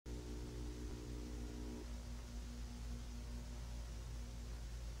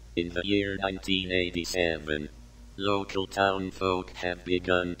In the year 1987, local townfolk have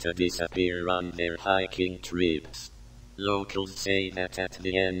begun to disappear on their hiking trips. Locals say that at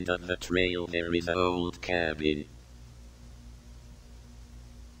the end of the trail there is an old cabin.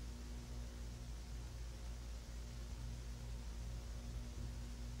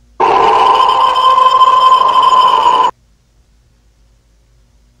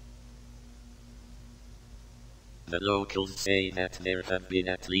 The locals say that there have been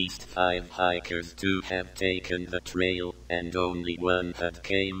at least 5 hikers to have taken the trail, and only one had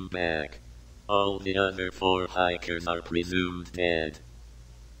came back. All the other 4 hikers are presumed dead.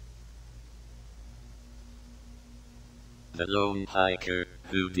 The lone hiker,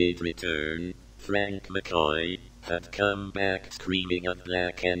 who did return, Frank Mccoy, had come back screaming of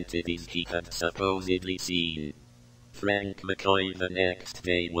black entities he had supposedly seen. Frank Mccoy the next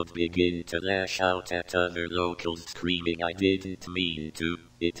day would begin to lash out at other locals screaming, "I didn't mean to,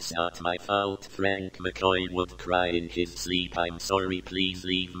 it's not my fault." Frank Mccoy would cry in his sleep, "I'm sorry, please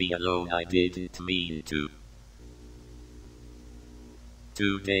leave me alone, I didn't mean to."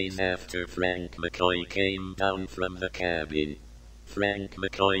 2 days after Frank Mccoy came down from the cabin, Frank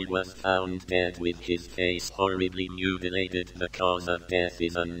Mccoy was found dead with his face horribly mutilated. The cause of death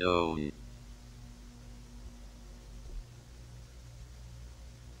is unknown.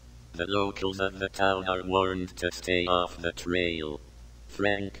 The locals of the town are warned to stay off the trail.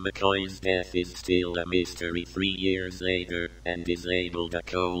 Frank Mccoy's death is still a mystery 3 years later, and is labeled a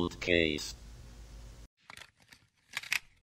cold case.